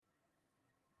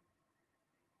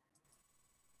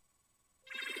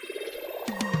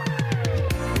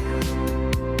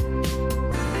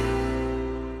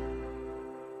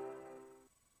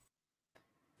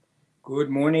Good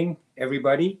morning,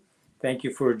 everybody. Thank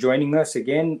you for joining us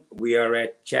again. We are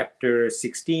at chapter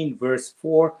 16, verse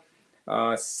 4.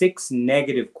 Six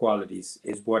negative qualities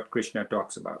is what Krishna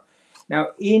talks about. Now,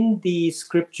 in the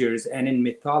scriptures and in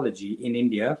mythology in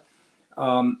India,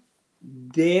 um,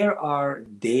 there are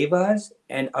devas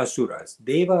and asuras.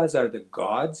 Devas are the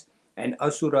gods, and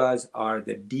asuras are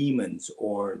the demons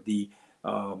or the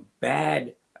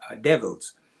bad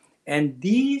devils. And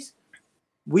these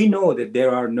we know that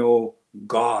there are no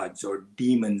gods or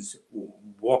demons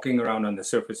walking around on the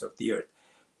surface of the earth.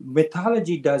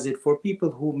 Mythology does it for people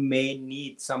who may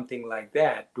need something like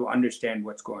that to understand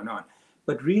what's going on.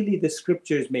 But really, the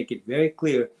scriptures make it very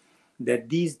clear that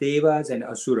these devas and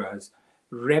asuras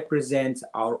represents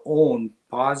our own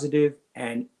positive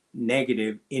and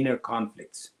negative inner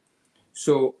conflicts.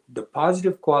 So the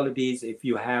positive qualities, if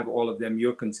you have all of them,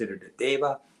 you're considered a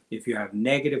deva. If you have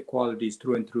negative qualities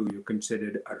through and through, you're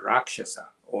considered a rakshasa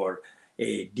or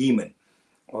a demon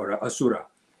or a asura.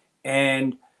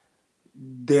 And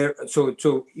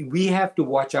so we have to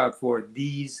watch out for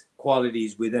these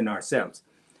qualities within ourselves.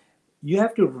 You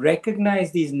have to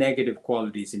recognize these negative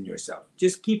qualities in yourself.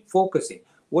 Just keep focusing.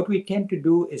 What we tend to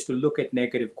do is to look at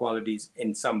negative qualities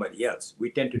in somebody else. We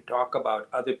tend to talk about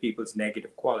other people's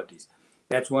negative qualities.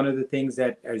 That's one of the things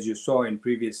that, as you saw in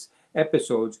previous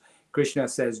episodes, Krishna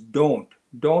says, don't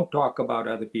talk about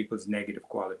other people's negative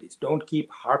qualities. Don't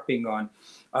keep harping on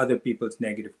other people's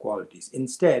negative qualities.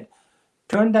 Instead,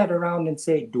 turn that around and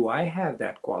say, do I have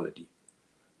that quality?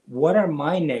 What are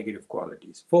my negative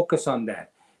qualities? Focus on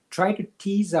that. Try to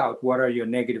tease out what are your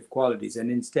negative qualities and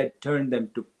instead turn them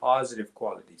to positive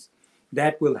qualities.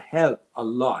 That will help a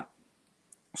lot.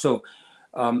 So,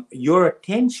 your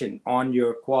attention on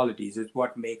your qualities is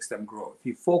what makes them grow. If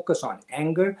you focus on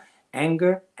anger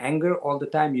all the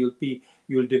time,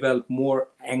 you'll develop more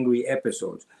angry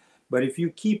episodes. But if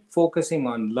you keep focusing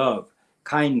on love,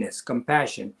 kindness,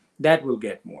 compassion, that will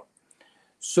get more.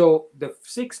 So the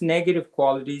six negative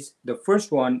qualities, the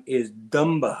first one is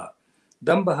dambaha.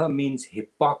 Dambaha means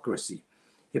hypocrisy.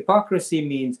 Hypocrisy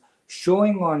means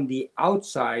showing on the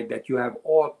outside that you have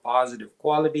all positive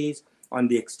qualities on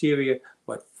the exterior,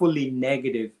 but fully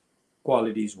negative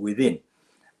qualities within.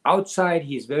 Outside,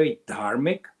 he's very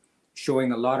dharmic,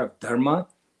 showing a lot of dharma,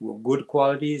 good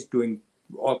qualities, doing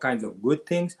all kinds of good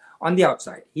things. On the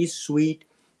outside, he's sweet,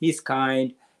 he's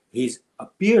kind, he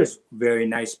appears very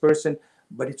nice person,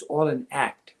 but it's all an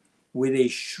act with a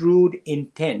shrewd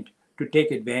intent to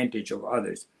take advantage of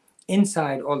others.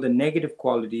 Inside, all the negative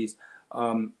qualities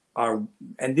are,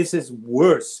 and this is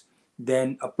worse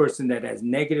than a person that has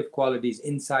negative qualities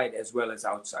inside as well as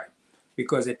outside,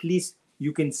 because at least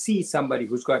you can see somebody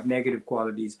who's got negative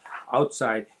qualities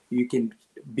outside. You can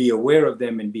be aware of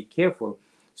them and be careful.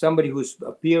 Somebody who's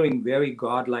appearing very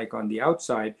godlike on the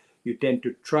outside, you tend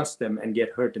to trust them and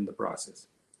get hurt in the process.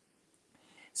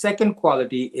 Second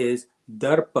quality is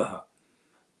darpaha,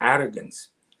 arrogance.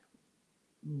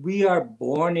 We are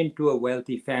born into a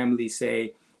wealthy family,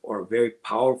 say, or a very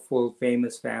powerful,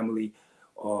 famous family.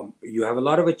 You have a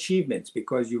lot of achievements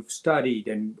because you've studied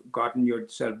and gotten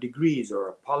yourself degrees, or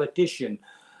a politician,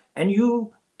 and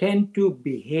you tend to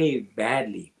behave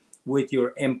badly with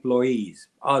your employees,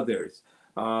 others.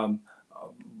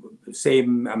 Say a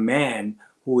man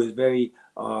who is very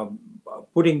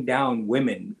putting down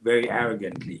women very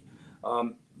arrogantly,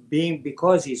 being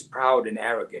because he's proud and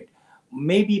arrogant,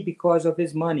 maybe because of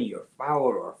his money or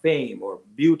power or fame or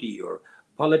beauty or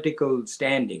political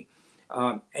standing,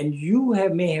 and you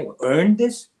may have earned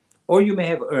this, or you may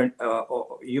have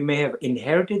or you may have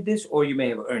inherited this, or you may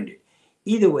have earned it.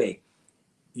 Either way,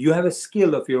 you have a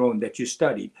skill of your own that you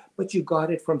studied, but you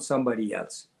got it from somebody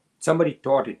else. Somebody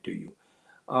taught it to you.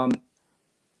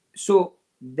 So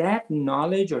that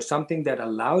knowledge, or something that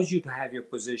allows you to have your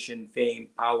position, fame,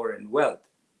 power, and wealth,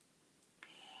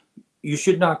 you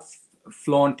should not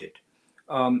flaunt it.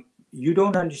 You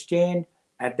don't understand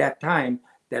at that time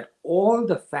that all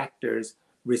the factors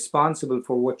responsible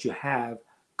for what you have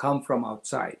come from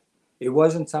outside. It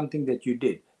wasn't something that you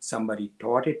did. Somebody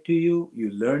taught it to you, you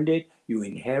learned it, you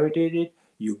inherited it,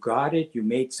 you got it, you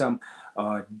made some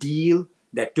deal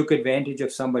that took advantage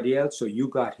of somebody else, so you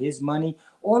got his money.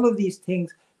 All of these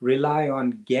things rely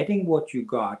on getting what you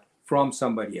got from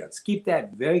somebody else. Keep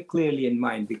that very clearly in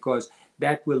mind, because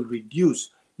that will reduce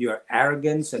your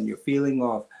arrogance and your feeling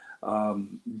of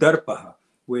darpaha,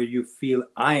 where you feel,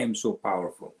 I am so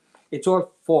powerful. It's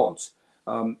all false.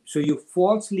 So you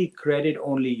falsely credit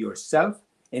only yourself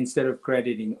instead of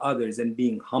crediting others and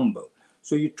being humble.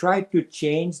 So you try to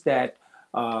change that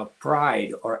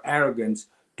pride or arrogance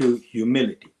to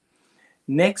humility.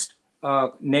 Next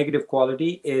negative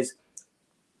quality is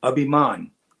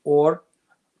abhiman, or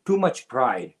too much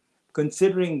pride,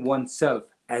 considering oneself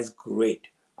as great.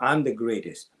 I'm the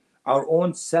greatest. Our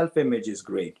own self image is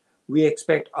great. We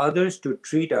expect others to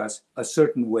treat us a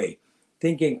certain way,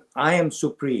 thinking, I am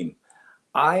supreme.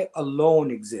 I alone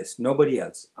exist, nobody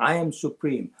else. I am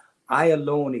supreme. I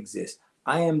alone exist.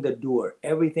 I am the doer.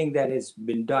 Everything that has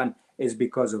been done is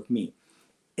because of me.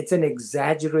 It's an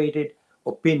exaggerated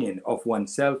opinion of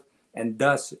oneself, and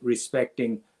thus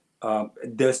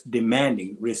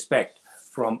demanding respect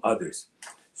from others.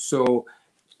 So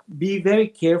be very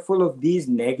careful of these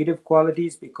negative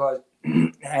qualities, because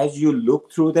as you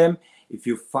look through them, if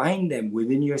you find them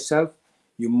within yourself,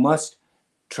 you must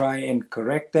try and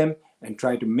correct them and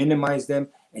try to minimize them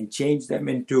and change them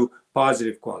into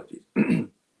positive qualities.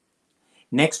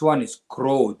 Next one is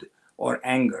krodh, or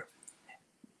anger.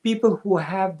 People who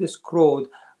have this krodh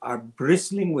are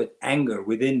bristling with anger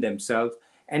within themselves,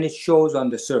 and it shows on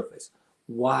the surface.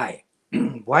 Why?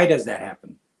 Why does that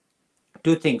happen?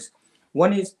 Two things.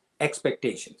 One is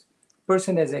expectations.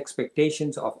 Person has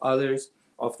expectations of others,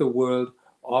 of the world,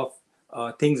 of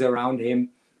things around him,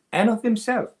 and of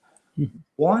himself.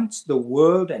 Wants the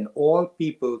world and all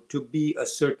people to be a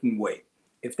certain way.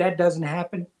 If that doesn't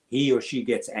happen, he or she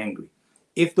gets angry.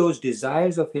 If those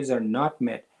desires of his are not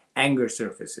met, anger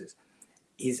surfaces.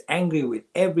 He's angry with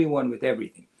everyone, with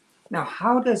everything. Now,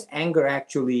 how does anger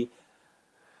actually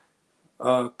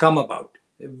come about?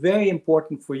 Very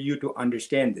important for you to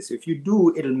understand this. If you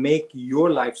do, it'll make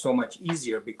your life so much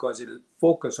easier, because it'll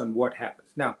focus on what happens.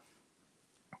 Now,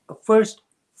 first,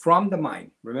 from the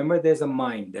mind. Remember, there's a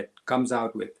mind that comes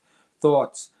out with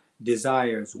thoughts,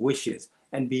 desires, wishes,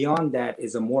 and beyond that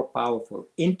is a more powerful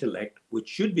intellect, which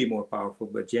should be more powerful,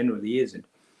 but generally isn't.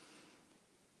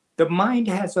 The mind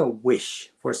has a wish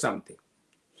for something.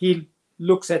 He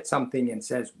looks at something and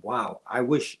says, wow, I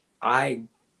wish I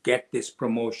get this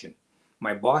promotion.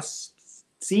 My boss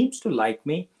seems to like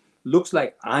me, looks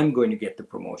like I'm going to get the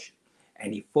promotion.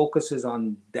 And he focuses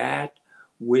on that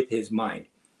with his mind.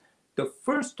 The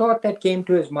first thought that came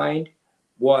to his mind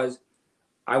was,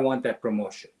 I want that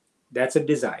promotion. That's a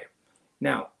desire.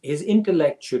 Now, his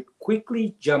intellect should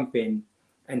quickly jump in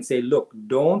and say, look,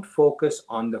 don't focus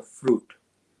on the fruit.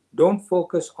 Don't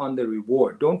focus on the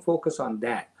reward. Don't focus on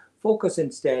that. Focus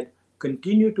instead,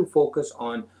 continue to focus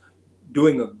on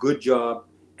doing a good job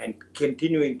and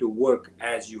continuing to work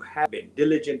as you have been,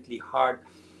 diligently hard,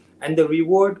 and the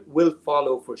reward will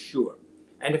follow for sure.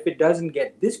 And if it doesn't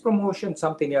get this promotion,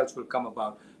 something else will come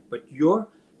about. But your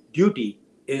duty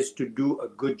is to do a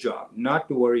good job, not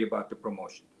to worry about the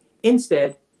promotion.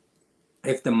 Instead,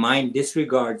 if the mind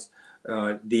disregards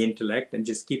the intellect and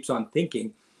just keeps on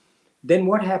thinking, then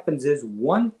what happens is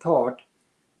one thought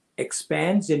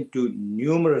expands into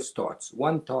numerous thoughts,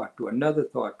 one thought to another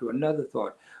thought to another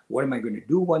thought. What am I going to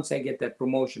do once I get that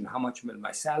promotion? How much will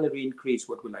my salary increase?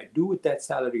 What will I do with that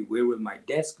salary? Where will my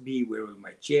desk be? Where will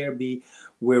my chair be?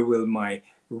 Where will my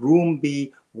room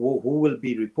be? Who will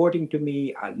be reporting to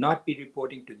me? I'll not be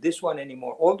reporting to this one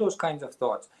anymore. All those kinds of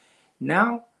thoughts.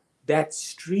 Now, that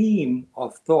stream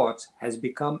of thoughts has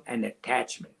become an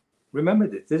attachment. Remember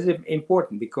this. This is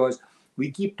important, because we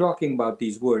keep talking about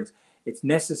these words. It's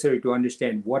necessary to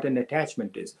understand what an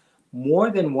attachment is. More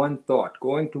than one thought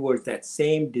going towards that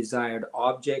same desired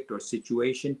object or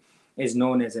situation is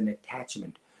known as an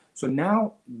attachment. So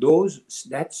now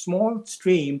that small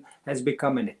stream has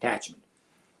become an attachment.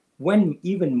 When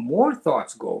even more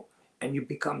thoughts go and you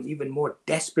become even more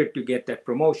desperate to get that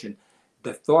promotion,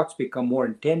 the thoughts become more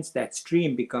intense. That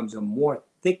stream becomes a more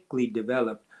thickly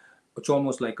developed, it's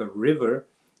almost like a river.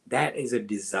 That is a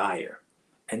desire.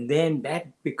 And then that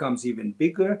becomes even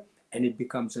bigger, and it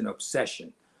becomes an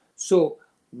obsession. So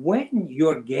when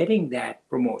you're getting that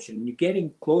promotion, you're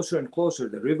getting closer and closer,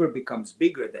 the river becomes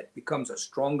bigger, that becomes a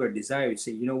stronger desire. You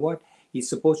say, you know what? He's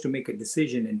supposed to make a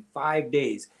decision in 5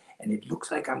 days, and it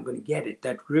looks like I'm going to get it.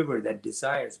 That river, that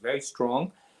desire is very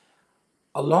strong.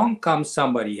 Along comes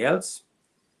somebody else,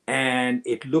 and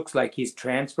it looks like he's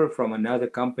transferred from another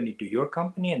company to your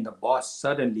company, and the boss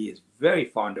suddenly is very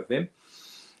fond of him.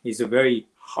 He's a very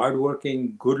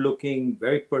hardworking, good-looking,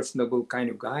 very personable kind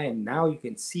of guy, and now you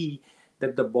can see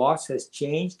that the boss has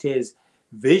changed his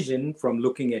vision from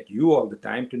looking at you all the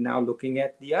time to now looking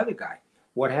at the other guy.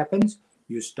 What happens?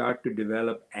 You start to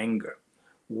develop anger.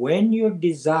 When your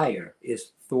desire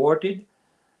is thwarted,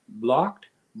 blocked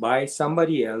by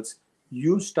somebody else,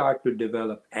 you start to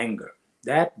develop anger.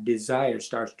 That desire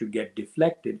starts to get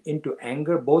deflected into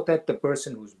anger, both at the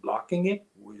person who's blocking it,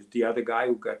 who is the other guy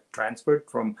who got transferred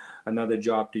from another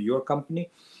job to your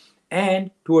company, and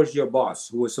towards your boss,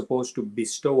 who was supposed to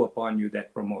bestow upon you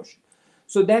that promotion.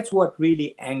 So that's what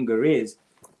really anger is.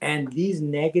 And these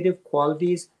negative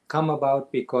qualities come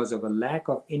about because of a lack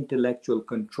of intellectual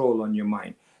control on your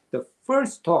mind. The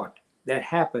first thought that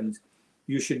happens,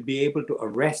 you should be able to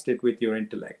arrest it with your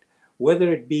intellect,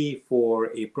 whether it be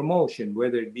for a promotion,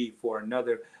 whether it be for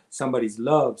another, somebody's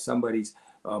love, somebody's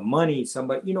money,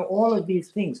 somebody, all of these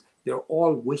things, they're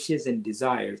all wishes and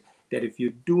desires that if you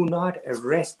do not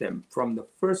arrest them from the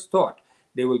first thought,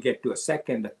 they will get to a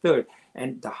second, a third,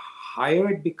 and the higher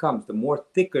it becomes, the more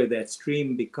thicker that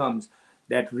stream becomes,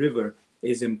 that river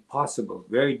is impossible,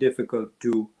 very difficult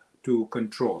to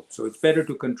control. So it's better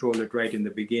to control it right in the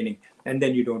beginning, and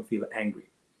then you don't feel angry.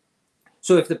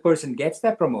 So if the person gets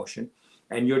that promotion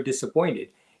and you're disappointed,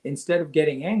 instead of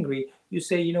getting angry, you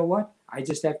say, you know what? I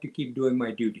just have to keep doing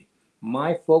my duty.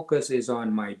 My focus is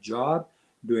on my job,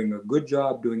 doing a good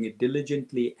job, doing it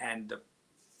diligently, and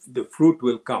the fruit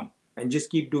will come. And just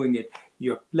keep doing it.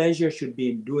 Your pleasure should be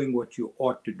in doing what you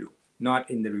ought to do, not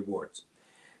in the rewards.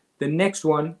 The next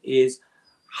one is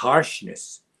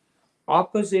harshness.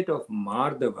 Opposite of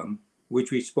mardavam,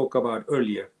 which we spoke about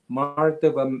earlier.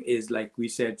 Mardavam is, like we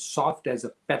said, soft as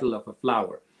a petal of a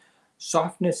flower.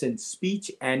 Softness in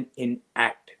speech and in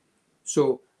act.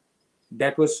 So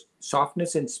that was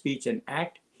softness in speech and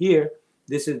act. Here,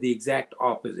 this is the exact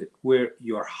opposite, where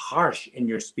you're harsh in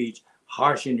your speech,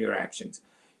 harsh in your actions.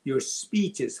 Your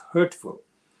speech is hurtful.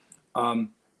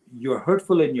 You're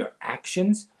hurtful in your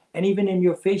actions and even in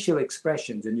your facial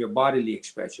expressions and your bodily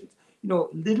expressions.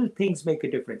 Little things make a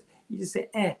difference. You just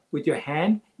say, with your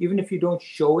hand, even if you don't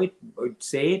show it or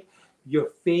say it, your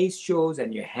face shows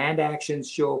and your hand actions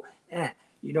show,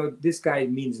 this guy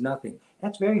means nothing.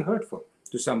 That's very hurtful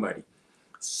to somebody.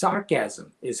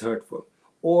 Sarcasm is hurtful,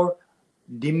 or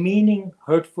demeaning,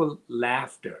 hurtful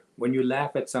laughter. When you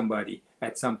laugh at somebody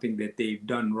at something that they've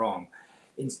done wrong,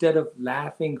 instead of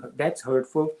laughing, that's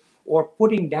hurtful. Or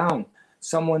putting down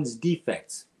someone's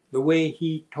defects, the way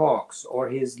he talks, or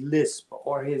his lisp,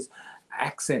 or his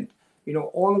accent.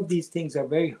 All of these things are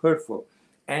very hurtful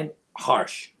and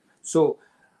harsh. So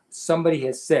somebody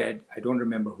has said, I don't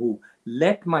remember who,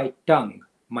 let my tongue,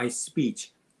 my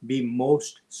speech, be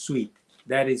most sweet.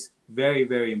 That is very,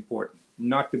 very important,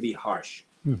 not to be harsh.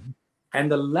 Mm-hmm.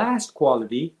 And the last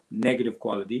quality, negative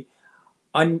quality,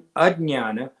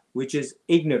 ajnana, which is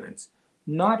ignorance,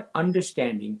 not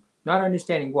understanding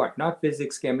what? Not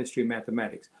physics, chemistry,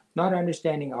 mathematics, not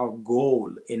understanding our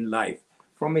goal in life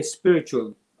from a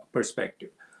spiritual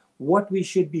perspective, what we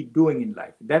should be doing in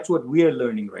life. That's what we are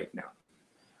learning right now.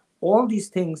 All these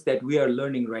things that we are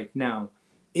learning right now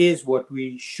is what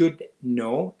we should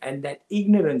know, and that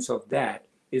ignorance of that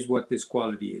is what this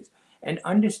quality is. And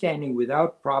understanding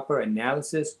without proper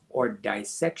analysis or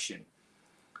dissection,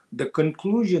 the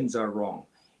conclusions are wrong.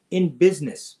 In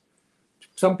business,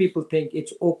 some people think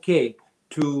it's okay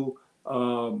to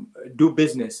do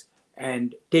business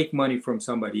and take money from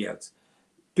somebody else.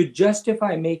 To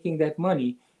justify making that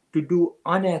money, to do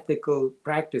unethical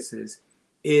practices,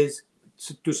 is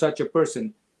to such a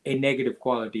person a negative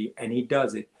quality, and he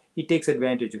does it. He takes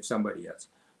advantage of somebody else.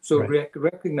 So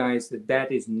recognize that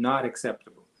that is not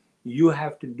acceptable. You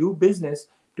have to do business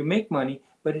to make money,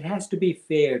 but it has to be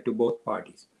fair to both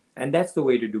parties. And that's the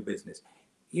way to do business.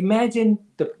 Imagine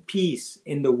the peace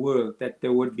in the world that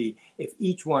there would be if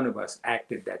each one of us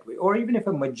acted that way, or even if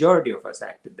a majority of us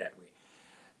acted that way.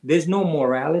 There's no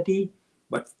morality,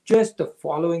 but just the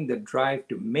following the drive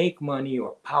to make money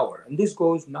or power. And this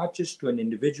goes not just to an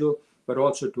individual, but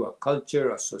also to a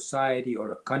culture, a society,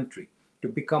 or a country, to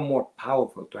become more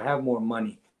powerful, to have more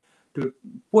money, to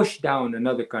push down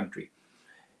another country.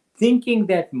 Thinking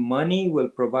that money will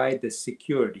provide the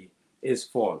security is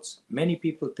false. Many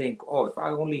people think, if I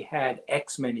only had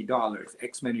X many dollars,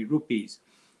 X many rupees,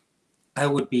 I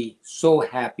would be so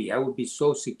happy, I would be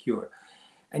so secure.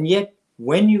 And yet,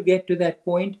 when you get to that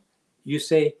point, you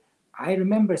say, I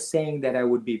remember saying that I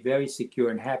would be very secure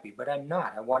and happy, but I'm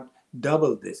not. I want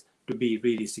double this to be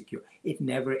really secure. It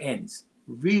never ends,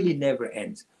 really never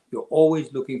ends. You're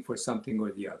always looking for something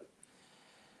or the other.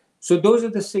 So those are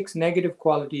the 6 negative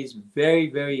qualities, very,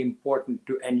 very important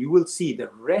to, and you will see the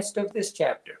rest of this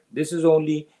chapter. This is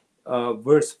only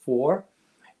verse 4,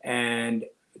 and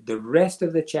the rest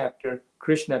of the chapter,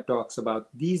 Krishna talks about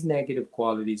these negative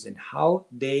qualities and how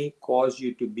they cause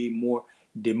you to be more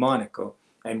demonical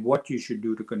and what you should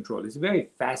do to control. It's a very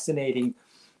fascinating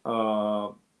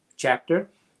chapter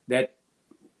that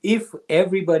if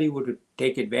everybody would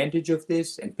take advantage of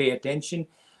this and pay attention,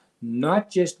 not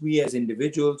just we as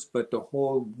individuals, but the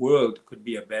whole world could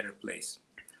be a better place.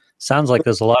 Sounds like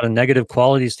there's a lot of negative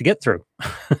qualities to get through.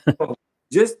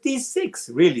 Just these 6,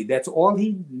 really. That's all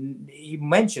he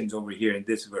mentions over here in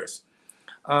this verse.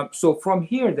 So from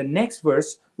here, the next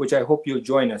verse, which I hope you'll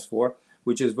join us for,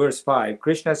 which is verse 5,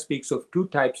 Krishna speaks of two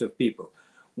types of people.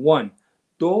 One,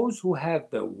 those who have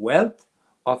the wealth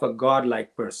of a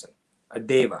godlike person, a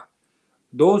deva.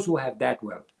 Those who have that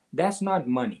wealth. That's not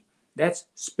money. That's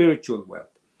spiritual wealth.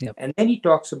 Yep. And then he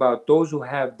talks about those who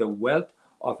have the wealth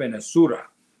of an asura.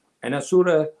 An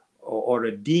asura or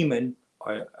a demon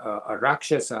or a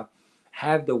rakshasa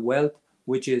have the wealth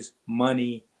which is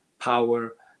money,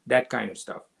 power, that kind of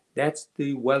stuff. That's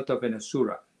the wealth of an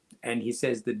asura. And he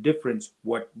says the difference,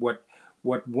 what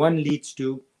one leads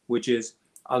to, which is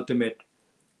ultimate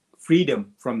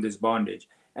freedom from this bondage,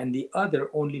 and the other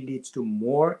only leads to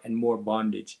more and more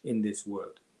bondage in this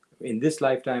world, in this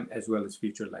lifetime as well as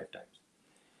future lifetimes.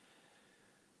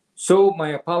 So my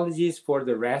apologies for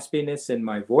the raspiness in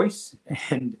my voice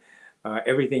and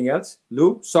everything else.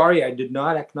 Lou, sorry I did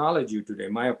not acknowledge you today.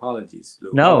 My apologies,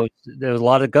 Lou. No, there's a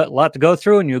lot to go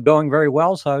through, and you're going very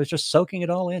well. So I was just soaking it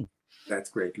all in.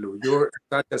 That's great, Lou. You're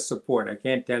such a support. I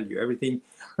can't tell you everything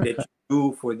that you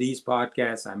do for these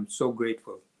podcasts. I'm so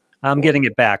grateful. I'm getting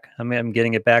it back. I'm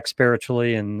getting it back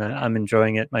spiritually, and I'm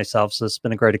enjoying it myself. So it's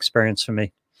been a great experience for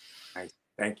me. Nice.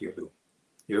 Thank you, Lou.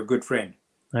 You're a good friend.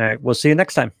 All right. We'll see you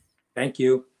next time. Thank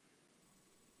you.